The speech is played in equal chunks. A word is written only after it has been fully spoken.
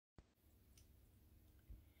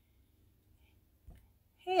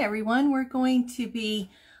Hey everyone, we're going to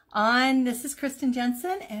be on, this is Kristen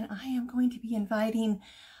Jenson, and I am going to be inviting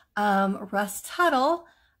Russ Tuttle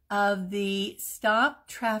of the Stop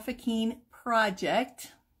Trafficking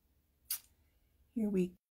Project. Here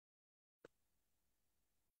we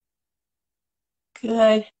go.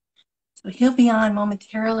 Good. So he'll be on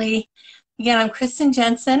momentarily. Again, I'm Kristen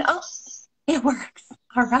Jenson. Oh, it works.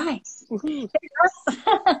 All right. Hey,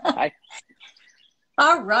 Hi.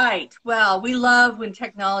 All right. Well, we love when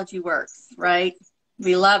technology works, right?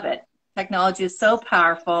 We love it. Technology is so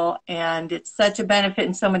powerful and it's such a benefit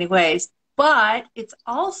in so many ways, but it's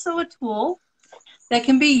also a tool that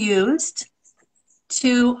can be used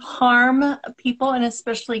to harm people and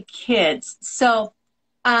especially kids. So,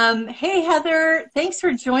 hey, Heather, thanks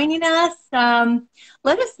for joining us.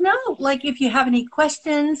 Let us know, like, if you have any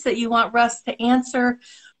questions that you want Russ to answer.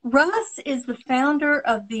 Russ is the founder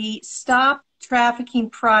of the Stop Trafficking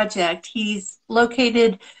Project. He's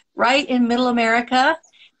located right in Middle America,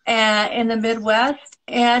 in the Midwest.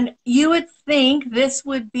 And you would think this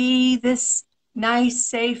would be this nice,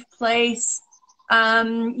 safe place,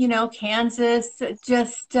 Kansas,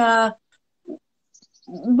 just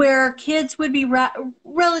where kids would be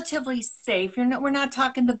relatively safe. We're not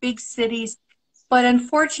talking the big cities, but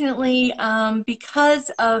unfortunately, because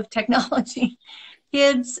of technology,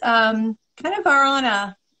 kids kind of are on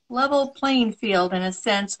a level playing field in a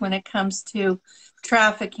sense when it comes to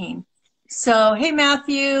trafficking. So, hey,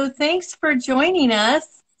 Matthew, thanks for joining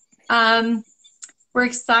us. We're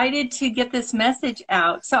excited to get this message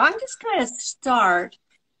out. So I'm just going to start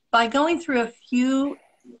by going through a few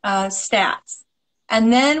stats.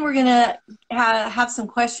 And then we're going to have some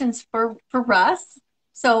questions for Russ.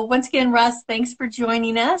 So once again, Russ, thanks for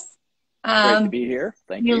joining us. Great to be here.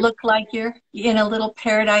 Thank you. You look like you're in a little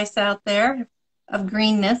paradise out there of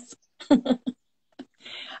greenness.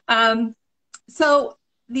 So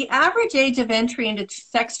the average age of entry into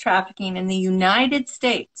sex trafficking in the United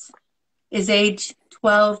States is age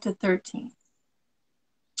 12 to 13.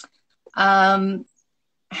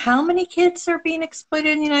 How many kids are being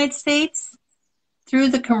exploited in the United States through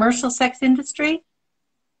the commercial sex industry?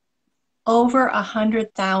 Over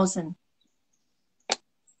 100,000.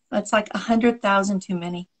 That's like 100,000 too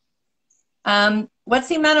many. What's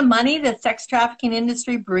the amount of money the sex trafficking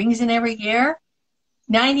industry brings in every year?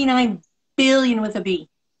 99 billion with a B.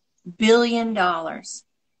 $billion. This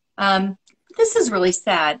is really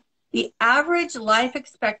sad. The average life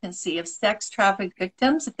expectancy of sex trafficked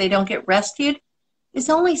victims, if they don't get rescued, is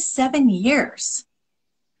only 7 years.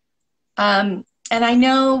 And I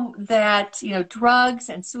know that, drugs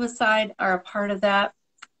and suicide are a part of that.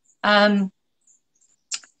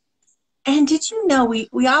 And did you know,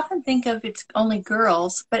 we often think of it's only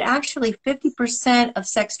girls, but actually 50% of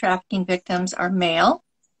sex trafficking victims are male.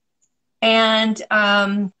 And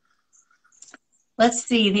let's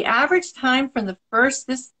see, the average time from the first,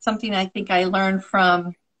 this is something I think I learned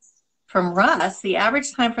from Russ, the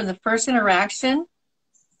average time from the first interaction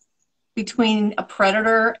between a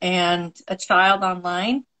predator and a child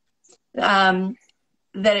online,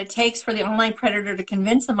 that it takes for the online predator to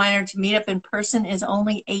convince the minor to meet up in person is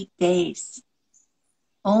only 8 days.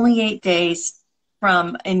 Only 8 days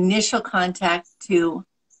from initial contact to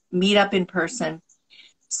meet up in person.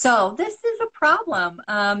 So this is a problem.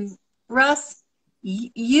 Russ,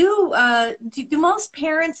 do most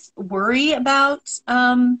parents worry about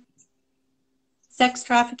sex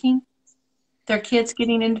trafficking? Their kids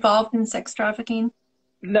getting involved in sex trafficking?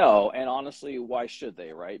 No, and honestly, why should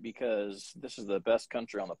they, right? Because this is the best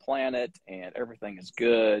country on the planet and everything is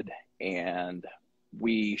good and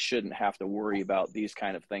we shouldn't have to worry about these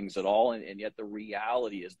kind of things at all. And yet the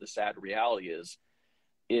reality is, the sad reality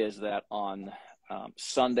is that on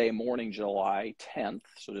Sunday morning, July 10th,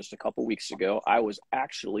 so just a couple weeks ago, I was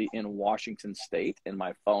actually in Washington State and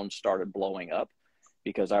my phone started blowing up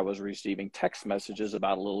because I was receiving text messages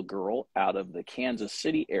about a little girl out of the Kansas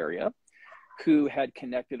City area who had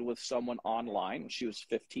connected with someone online when she was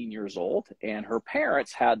 15 years old. And her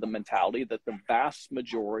parents had the mentality that the vast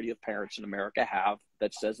majority of parents in America have,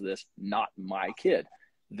 that says this: not my kid.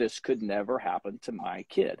 This could never happen to my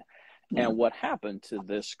kid. And what happened to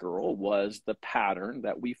this girl was the pattern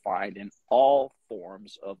that we find in all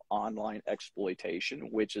forms of online exploitation,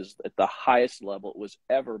 which is at the highest level it was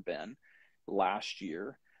ever been last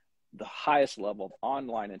year, the highest level of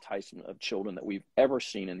online enticement of children that we've ever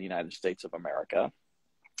seen in the United States of America.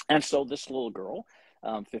 And so this little girl,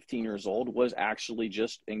 15 years old, was actually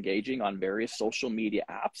just engaging on various social media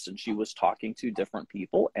apps, and she was talking to different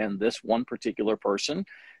people. And this one particular person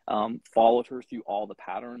followed her through all the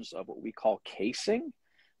patterns of what we call casing,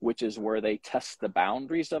 which is where they test the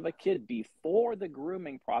boundaries of a kid before the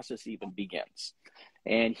grooming process even begins.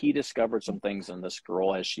 And he discovered some things in this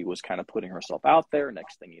girl as she was kind of putting herself out there.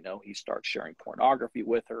 Next thing you know, he starts sharing pornography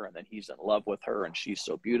with her, and then he's in love with her, and she's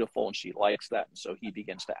so beautiful, and she likes that. And so he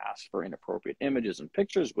begins to ask for inappropriate images and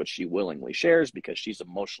pictures, which she willingly shares because she's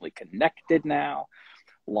emotionally connected now.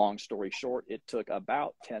 Long story short, it took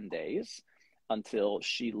about 10 days until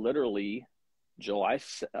she literally, July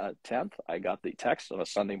 10th, I got the text on a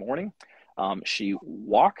Sunday morning. She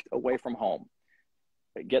walked away from home.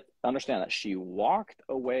 Understand that she walked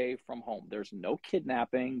away from home. There's no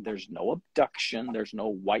kidnapping. There's no abduction. There's no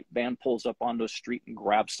white van pulls up onto a street and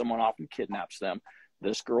grabs someone off and kidnaps them.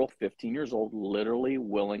 This girl, 15 years old, literally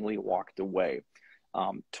willingly walked away.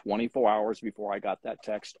 24 hours before I got that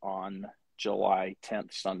text on July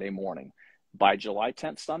 10th, Sunday morning. By July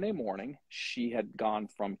 10th, Sunday morning, she had gone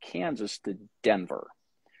from Kansas to Denver.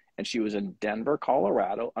 And she was in Denver,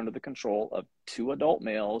 Colorado, under the control of 2 adult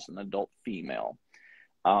males and an adult female.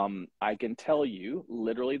 I can tell you,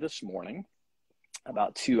 literally this morning,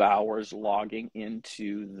 about 2 hours logging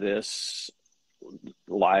into this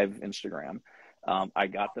live Instagram, I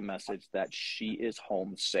got the message that she is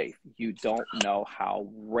home safe. You don't know how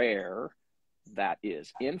rare that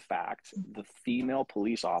is. In fact, the female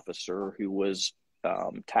police officer who was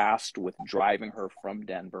tasked with driving her from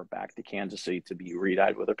Denver back to Kansas City to be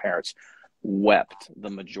reunited with her parents wept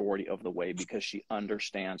the majority of the way because she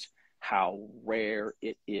understands how rare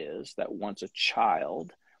it is that once a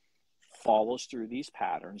child follows through these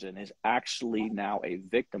patterns and is actually now a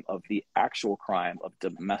victim of the actual crime of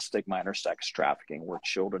domestic minor sex trafficking, where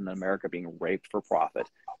children in America are being raped for profit.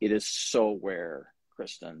 It is so rare,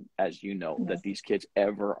 Kristen, as you know, that these kids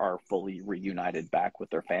ever are fully reunited back with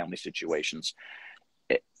their family situations.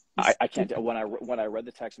 I can't tell. When I read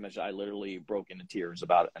the text message, I literally broke into tears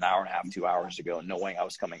about an hour and a half, 2 hours ago, knowing I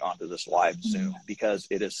was coming onto this live Zoom, because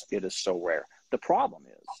it is so rare. The problem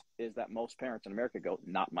is that most parents in America go,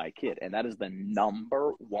 not my kid. And that is the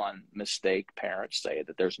number one mistake parents say,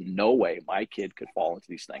 that there's no way my kid could fall into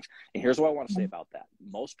these things. And here's what I want to say about that.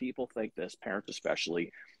 Most people think this, parents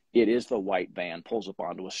especially, it is the white van pulls up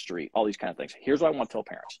onto a street, all these kind of things. Here's what I want to tell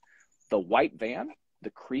parents. The white van,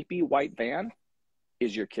 the creepy white van,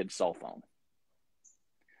 is your kid's cell phone.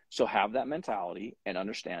 So have that mentality and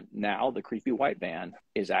understand, now the creepy white van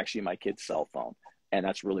is actually my kid's cell phone. And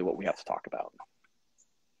that's really what we have to talk about.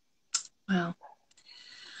 Wow.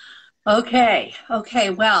 Okay.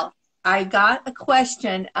 Well, I got a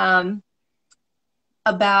question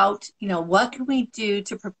about, what can we do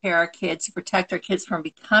to prepare our kids, to protect our kids from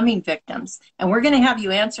becoming victims? And we're going to have you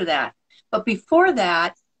answer that. But before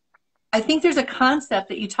that, I think there's a concept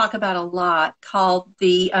that you talk about a lot called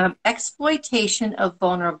the exploitation of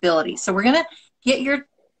vulnerability. So we're going to get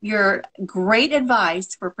your great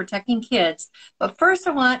advice for protecting kids. But first,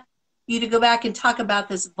 I want you to go back and talk about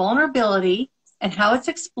this vulnerability and how it's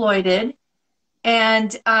exploited.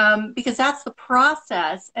 And because that's the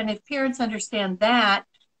process. And if parents understand that,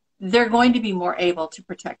 they're going to be more able to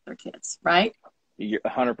protect their kids, right? You're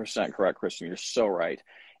 100% correct, Kristen. You're so right.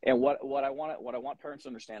 And what I want parents to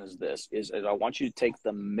understand is I want you to take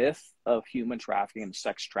the myth of human trafficking and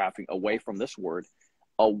sex trafficking away from this word,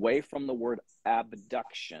 away from the word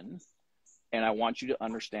abduction. And I want you to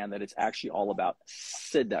understand that it's actually all about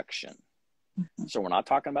seduction. So we're not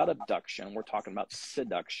talking about abduction. We're talking about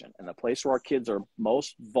seduction. And the place where our kids are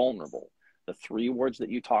most vulnerable, the 3 words that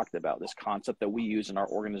you talked about, this concept that we use in our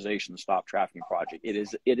organization, the Stop Trafficking Project,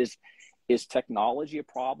 is technology a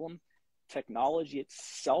problem? Technology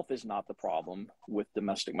itself is not the problem with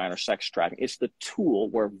domestic minor sex trafficking. It's the tool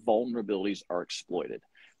where vulnerabilities are exploited.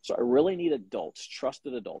 So I really need adults,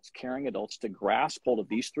 trusted adults, caring adults, to grasp hold of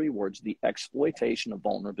these 3 words, the exploitation of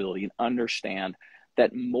vulnerability, and understand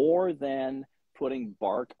that more than putting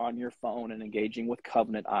bark on your phone and engaging with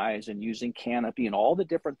covenant eyes and using canopy and all the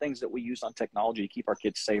different things that we use on technology to keep our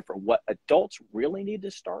kids safer, what adults really need to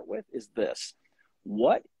start with is this.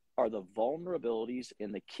 What are the vulnerabilities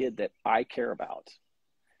in the kid that I care about?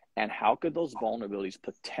 And how could those vulnerabilities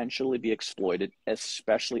potentially be exploited,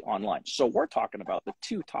 especially online? So we're talking about the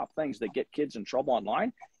 2 top things that get kids in trouble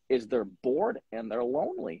online is they're bored and they're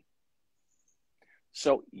lonely.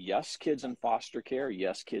 So yes, kids in foster care,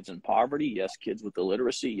 yes, kids in poverty, yes, kids with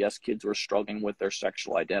illiteracy, yes, kids who are struggling with their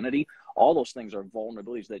sexual identity. All those things are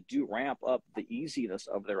vulnerabilities that do ramp up the easiness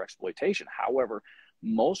of their exploitation. However,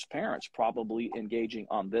 most parents probably engaging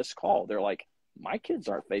on this call, they're like, my kids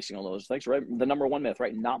aren't facing all those things, right? The number one myth,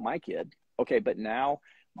 right? Not my kid. Okay, but now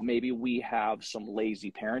maybe we have some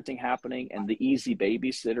lazy parenting happening, and the easy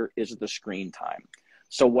babysitter is the screen time.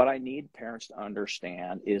 So what I need parents to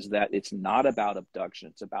understand is that it's not about abduction,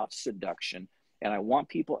 it's about seduction. And I want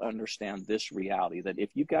people to understand this reality, that if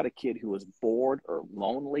you've got a kid who is bored or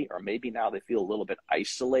lonely, or maybe now they feel a little bit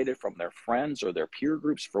isolated from their friends or their peer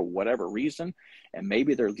groups for whatever reason, and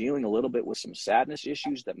maybe they're dealing a little bit with some sadness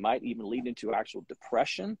issues that might even lead into actual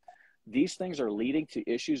depression, these things are leading to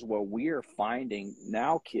issues where we are finding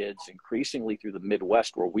now kids increasingly through the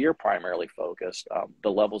Midwest, where we are primarily focused, the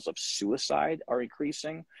levels of suicide are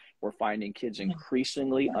increasing. We're finding kids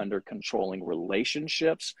increasingly under controlling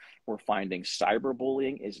relationships. We're finding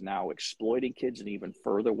cyberbullying is now exploiting kids in even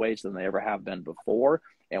further ways than they ever have been before.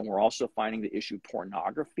 And we're also finding the issue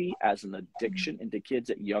pornography as an addiction into kids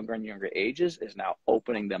at younger and younger ages is now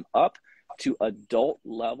opening them up to adult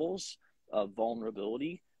levels of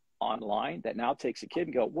vulnerability online that now takes a kid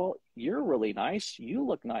and go, well, you're really nice, you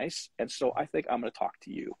look nice, and so I think I'm going to talk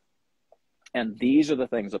to you. And these are the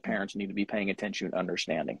things that parents need to be paying attention and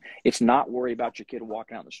understanding. It's not worry about your kid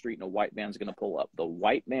walking out in the street and a white man's going to pull up. The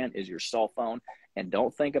white man is your cell phone, and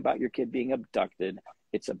don't think about your kid being abducted.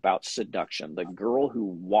 It's about seduction. The girl who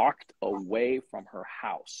walked away from her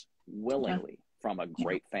house willingly from a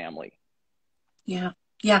great family. Yeah.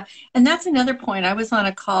 And that's another point. I was on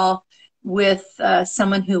a call with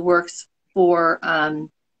someone who works for,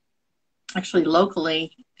 actually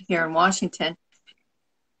locally here in Washington,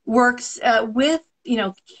 works with,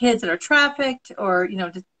 kids that are trafficked, or,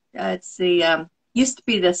 it's the, used to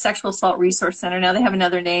be the Sexual Assault Resource Center. Now they have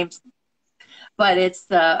another name, but it's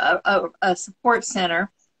a support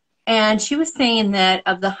center. And she was saying that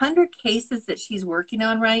of the 100 cases that she's working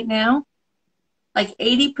on right now, like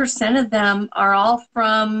 80% of them are all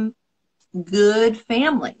from good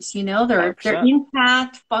families. They're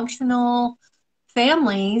intact, functional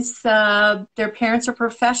families. Their parents are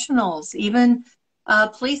professionals, even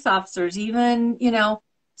police officers, even,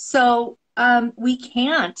 so we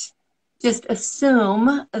can't just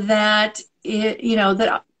assume that,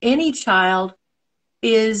 that any child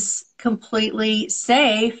is completely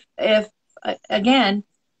safe. If, again,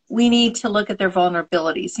 we need to look at their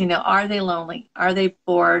vulnerabilities. Are they lonely? Are they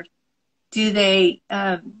bored? Do they,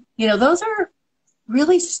 those are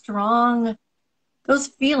really strong, those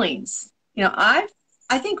feelings. I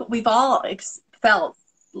think we've all felt,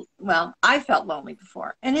 I felt lonely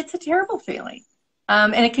before, and it's a terrible feeling.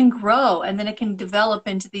 And it can grow, and then it can develop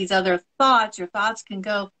into these other thoughts. Your thoughts can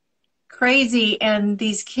go crazy. And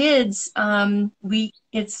these kids,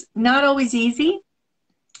 it's not always easy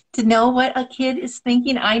to know what a kid is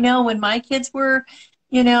thinking. I know when my kids were,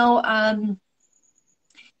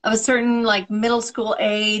 of a certain middle school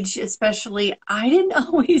age, especially, I didn't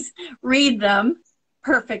always read them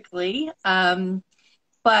perfectly. So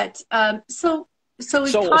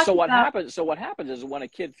what happens is when a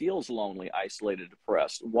kid feels lonely, isolated,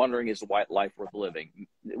 depressed, wondering is the white life worth living,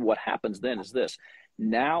 what happens then is this.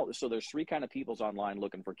 Now, so there's three kind of peoples online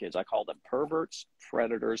looking for kids. I call them perverts,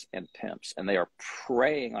 predators, and pimps, and they are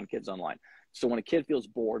preying on kids online. So when a kid feels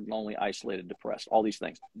bored, lonely, isolated, depressed, all these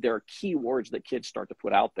things, there are key words that kids start to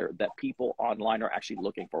put out there that people online are actually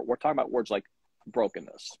looking for. We're talking about words like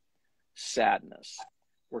brokenness, sadness.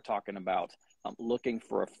 We're talking about looking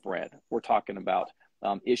for a friend. We're talking about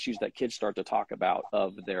issues that kids start to talk about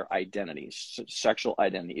of their identities, sexual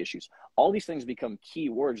identity issues. All these things become key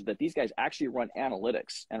words that these guys actually run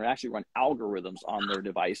analytics and actually run algorithms on their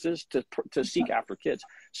devices to seek after kids.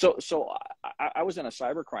 So I was in a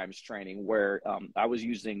cybercrimes training where I was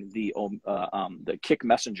using the Kick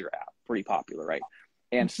Messenger app, pretty popular, right?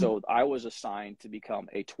 And so I was assigned to become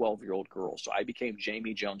a 12-year-old girl. So I became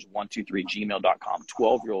jamiejones123gmail.com,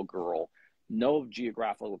 12-year-old girl. No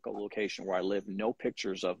geographical location where I live, no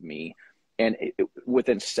pictures of me. And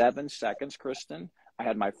within 7 seconds, Kristen, I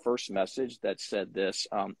had my first message that said this,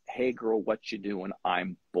 hey girl, what you doing?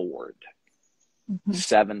 I'm bored.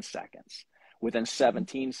 7 seconds. Within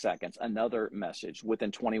 17 seconds, another message.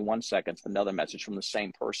 Within 21 seconds, another message from the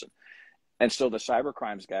same person. And so the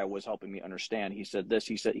cybercrimes guy was helping me understand. He said this,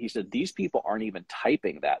 he said, these people aren't even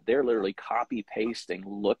typing that. They're literally copy pasting,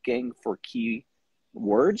 looking for key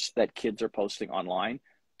words that kids are posting online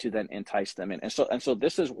to then entice them in. And so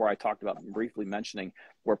this is where I talked about briefly mentioning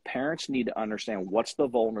where parents need to understand what's the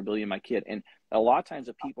vulnerability in my kid. And a lot of times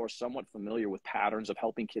if people are somewhat familiar with patterns of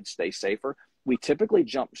helping kids stay safer, we typically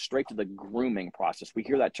jump straight to the grooming process. We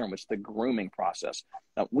hear that term, it's the grooming process.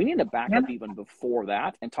 Now, we need to back up even before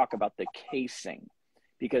that and talk about the casing,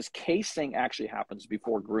 because casing actually happens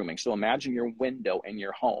before grooming. So imagine your window in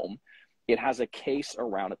your home. It has a case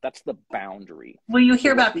around it. That's the boundary. Well, you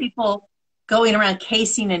hear about people going around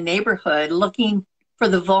casing a neighborhood, looking for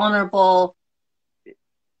the vulnerable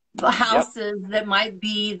Yep. houses that might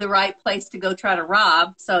be the right place to go try to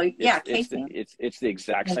rob. So yeah, It's the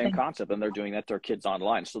exact same same thing. concept, and they're doing that to their kids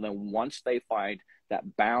online. So then once they find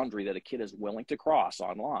that boundary that a kid is willing to cross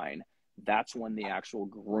online, that's when the actual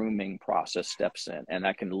grooming process steps in, and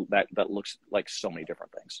that looks like so many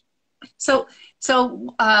different things. So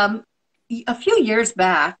a few years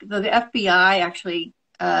back, the FBI actually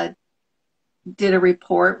did a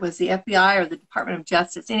report. Was the FBI or the Department of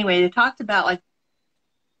Justice? Anyway, they talked about like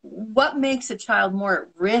what makes a child more at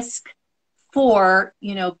risk for,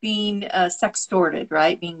 being sextorted,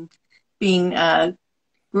 right? Being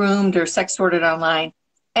groomed or sextorted online.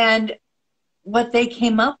 And what they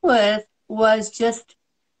came up with was just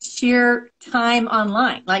sheer time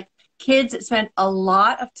online. Like kids that spent a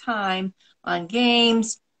lot of time on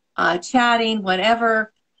games, chatting,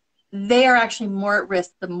 whatever, they are actually more at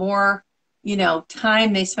risk. The more,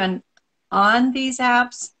 time they spend on these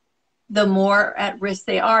apps, the more at risk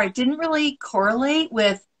they are. It didn't really correlate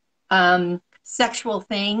with sexual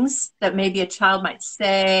things that maybe a child might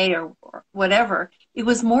say or whatever. It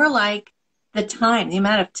was more like the time, the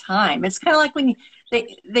amount of time. It's kind of like when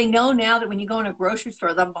they know now that when you go in a grocery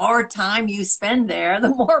store, the more time you spend there, the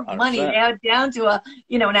more money they 100%. add down to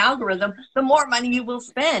an algorithm, the more money you will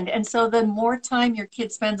spend. And so the more time your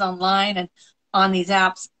kid spends online and on these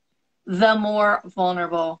apps, the more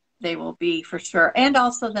vulnerable they will be for sure. And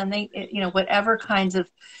also then whatever kinds of,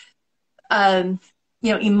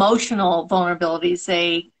 emotional vulnerabilities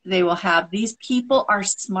they will have. These people are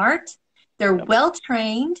smart. They're Yep. well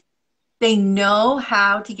trained. They know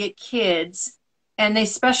how to get kids, and they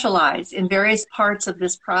specialize in various parts of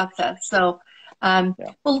this process. So, Yeah.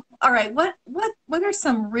 well, all right. What are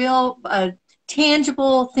some real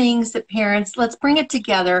tangible things that parents? Let's bring it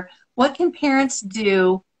together. What can parents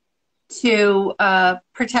do to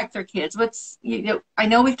protect their kids? I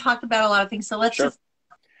know we've talked about a lot of things, so let's Sure. just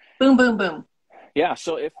boom, boom, boom. Yeah.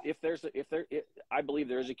 So I believe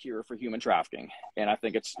there is a cure for human trafficking, and I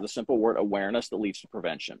think it's the simple word awareness that leads to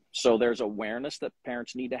prevention. So there's awareness that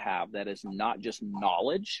parents need to have that is not just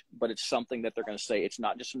knowledge, but it's something that they're going to say, it's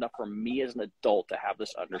not just enough for me as an adult to have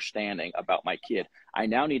this understanding about my kid. I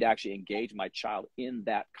now need to actually engage my child in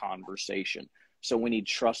that conversation. So we need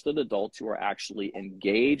trusted adults who are actually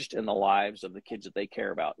engaged in the lives of the kids that they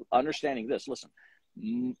care about. Understanding this, listen,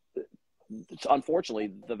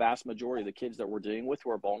 unfortunately, the vast majority of the kids that we're dealing with who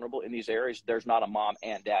are vulnerable in these areas, there's not a mom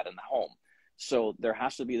and dad in the home. So there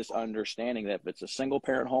has to be this understanding that if it's a single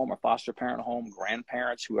parent home or foster parent home,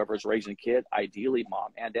 grandparents, whoever is raising a kid, ideally mom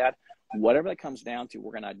and dad, whatever that comes down to,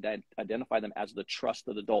 we're going to identify them as the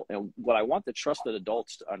trusted adult. And what I want the trusted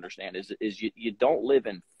adults to understand is you don't live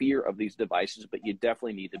in fear of these devices, but you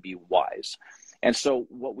definitely need to be wise. And so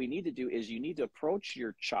what we need to do is you need to approach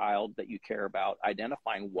your child that you care about,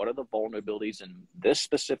 identifying what are the vulnerabilities in this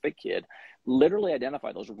specific kid, literally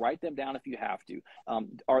identify those, write them down if you have to.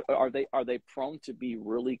 Are they prone to be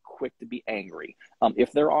really quick to be angry?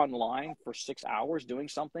 If they're online for 6 hours doing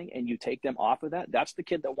something and you take them off of that, that's the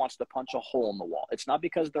kid that wants to punch a hole in the wall. It's not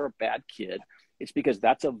because they're a bad kid. It's because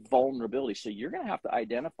that's a vulnerability. So you're going to have to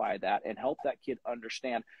identify that and help that kid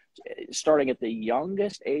understand, starting at the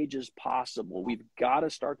youngest ages possible. We've got to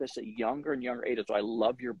start this at younger and younger ages. So I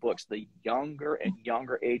love your books. The younger and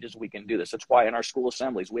younger ages we can do this. That's why in our school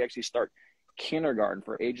assemblies, we actually start kindergarten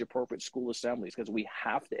for age-appropriate school assemblies, because we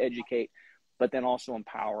have to educate, but then also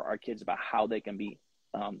empower our kids about how they can be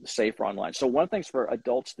safer online. So one of the things for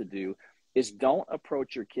adults to do is don't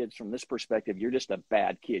approach your kids from this perspective. You're just a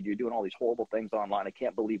bad kid. You're doing all these horrible things online. I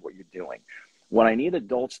can't believe what you're doing. What I need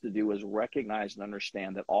adults to do is recognize and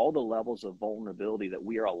understand that all the levels of vulnerability that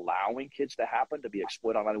we are allowing kids to happen, to be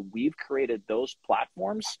exploited online, we've created those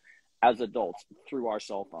platforms as adults through our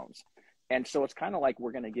cell phones. And so it's kind of like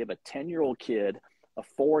we're going to give a 10-year-old kid a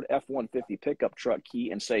Ford F-150 pickup truck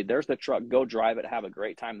key and say, there's the truck, go drive it, have a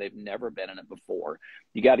great time. They've never been in it before.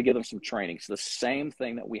 You got to give them some training. It's the same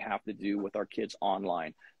thing that we have to do with our kids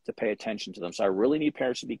online, to pay attention to them. So I really need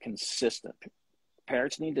parents to be consistent.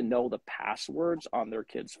 Parents need to know the passwords on their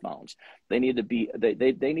kids' phones. They need to be,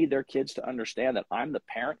 they need their kids to understand that I'm the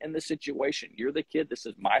parent in this situation. You're the kid. This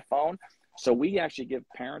is my phone. So we actually give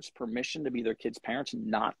parents permission to be their kids' parents,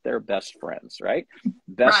 not their best friends, right?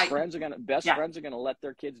 Best friends are going to let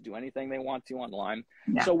their kids do anything they want to online.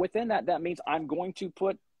 Yeah. So within that, that means I'm going to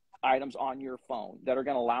put items on your phone that are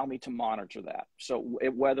going to allow me to monitor that. So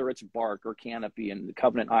whether it's Bark or Canopy and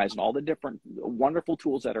Covenant Eyes and all the different wonderful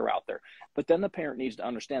tools that are out there. But then the parent needs to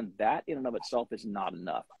understand that in and of itself is not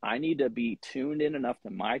enough. I need to be tuned in enough to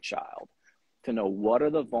my child to know what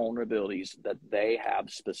are the vulnerabilities that they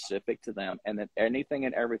have specific to them, and that anything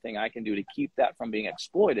and everything I can do to keep that from being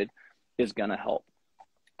exploited is going to help.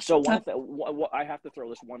 So I have to throw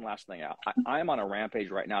this one last thing out. I am on a rampage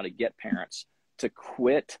right now to get parents to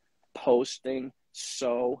quit posting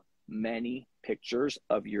so many pictures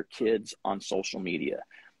of your kids on social media.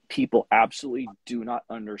 People absolutely do not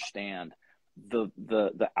understand the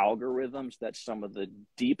algorithms that some of the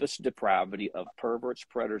deepest depravity of perverts,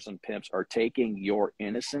 predators, and pimps are taking your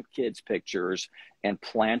innocent kids' pictures and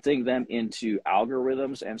planting them into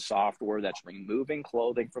algorithms and software that's removing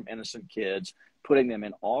clothing from innocent kids, putting them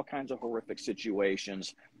in all kinds of horrific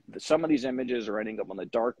situations. Some of these images are ending up on the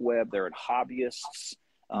dark web. They're in hobbyists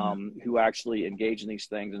who actually engage in these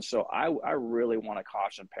things. And so I really want to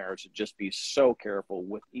caution parents to just be so careful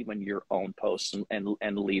with even your own posts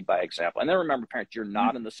and lead by example. And then remember, parents, you're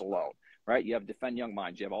not in this alone, right? You have Defend Young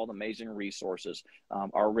Minds. You have all the amazing resources.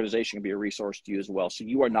 Our organization can be a resource to you as well. So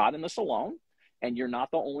you are not in this alone, and you're not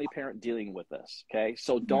the only parent dealing with this, okay?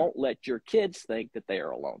 So don't let your kids think that they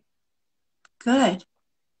are alone. Good.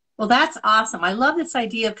 Well, that's awesome. I love this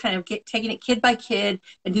idea of kind of taking it kid by kid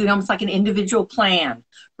and doing almost like an individual plan,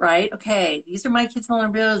 right? Okay, these are my kids'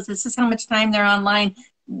 vulnerabilities. This is how much time they're online.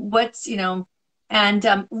 What's,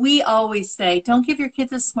 and we always say, don't give your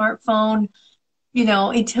kids a smartphone,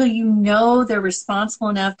 until you know they're responsible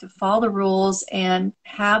enough to follow the rules and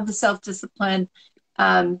have the self-discipline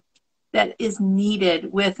that is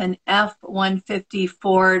needed with an F-150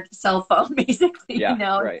 Ford cell phone, basically.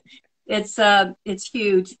 Yeah, right. It's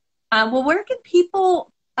huge. Well, where can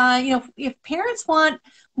people, if parents want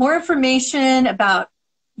more information about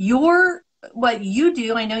what you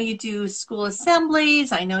do? I know you do school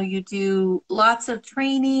assemblies. I know you do lots of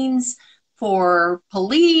trainings for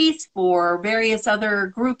police, for various other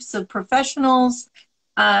groups of professionals.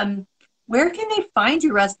 Where can they find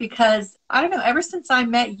you, Russ? Because I don't know, ever since I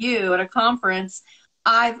met you at a conference,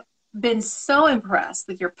 I've been so impressed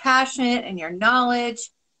with your passion and your knowledge.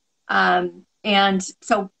 And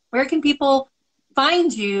so where can people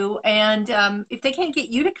find you? And if they can't get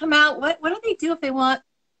you to come out, what do they do if they want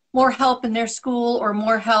more help in their school or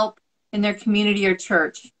more help in their community or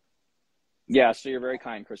church? Yeah, so you're very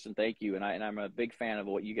kind, Kristen. Thank you. And I'm a big fan of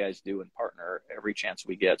what you guys do and partner every chance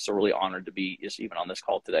we get. So really honored to be just even on this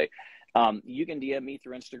call today. You can DM me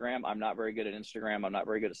through Instagram. I'm not very good at Instagram. I'm not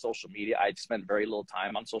very good at social media. I spend very little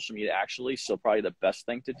time on social media, actually. So probably the best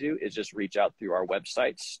thing to do is just reach out through our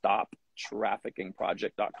website,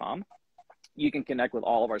 stoptraffickingproject.com. You can connect with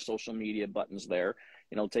all of our social media buttons there,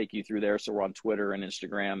 and it'll take you through there. So we're on Twitter and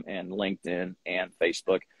Instagram and LinkedIn and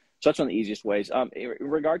Facebook. So that's one of the easiest ways. In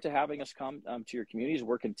regard to having us come to your communities,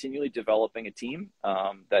 we're continually developing a team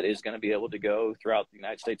that is going to be able to go throughout the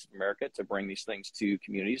United States of America to bring these things to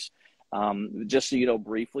communities. Just so you know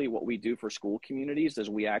briefly, what we do for school communities is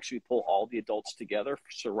we actually pull all the adults together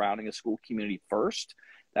surrounding a school community first.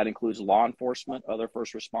 That includes law enforcement, other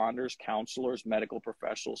first responders, counselors, medical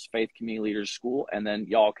professionals, faith community leaders, school, and then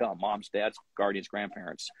y'all come, moms, dads, guardians,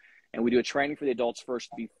 grandparents. And we do a training for the adults first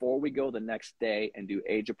before we go the next day and do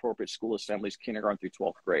age-appropriate school assemblies, kindergarten through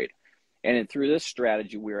 12th grade. And through this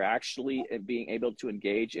strategy, we're actually being able to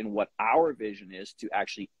engage in what our vision is to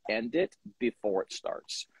actually end it before it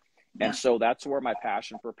starts. Yeah. And so that's where my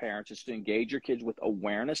passion for parents is to engage your kids with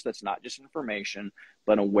awareness that's not just information,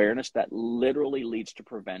 but awareness that literally leads to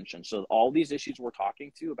prevention. So all these issues we're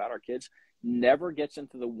talking to about our kids never gets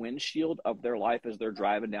into the windshield of their life as they're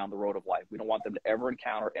driving down the road of life. We don't want them to ever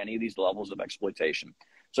encounter any of these levels of exploitation.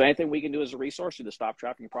 So anything we can do as a resource through the Stop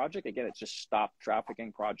Trafficking Project, again, it's just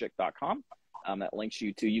stoptraffickingproject.com. That links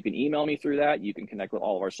you to, you can email me through that. You can connect with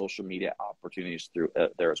all of our social media opportunities through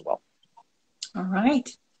there as well. All right.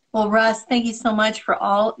 Well, Russ, thank you so much for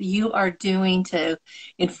all you are doing to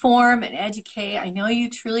inform and educate. I know you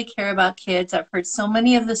truly care about kids. I've heard so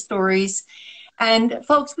many of the stories. And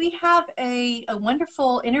folks, we have a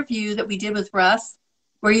wonderful interview that we did with Russ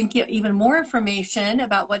where you can get even more information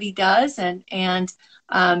about what he does and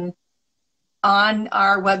on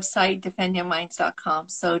our website, defendyoungminds.com.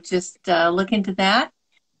 So just look into that.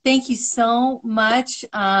 Thank you so much.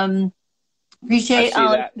 Appreciate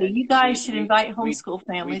all of you. You guys should invite homeschool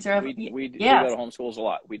families. We go to homeschools a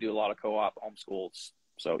lot. We do a lot of co-op homeschools.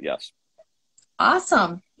 So yes.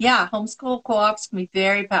 Awesome. Yeah, homeschool co-ops can be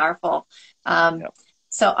very powerful.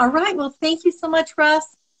 So, all right. Well, thank you so much, Russ.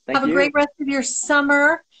 Have a great rest of your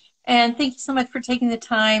summer. And thank you so much for taking the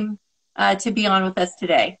time to be on with us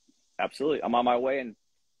today. Absolutely. I'm on my way in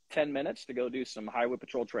 10 minutes to go do some highway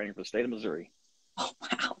patrol training for the state of Missouri. Oh,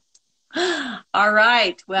 wow. All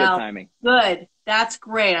right. Well, good timing. Good. That's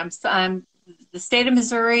great. I'm the state of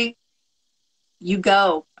Missouri. You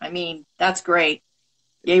go. I mean, that's great.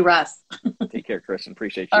 Yay, Russ. Take care, Kristen.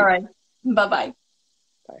 Appreciate you. All right. Bye-bye.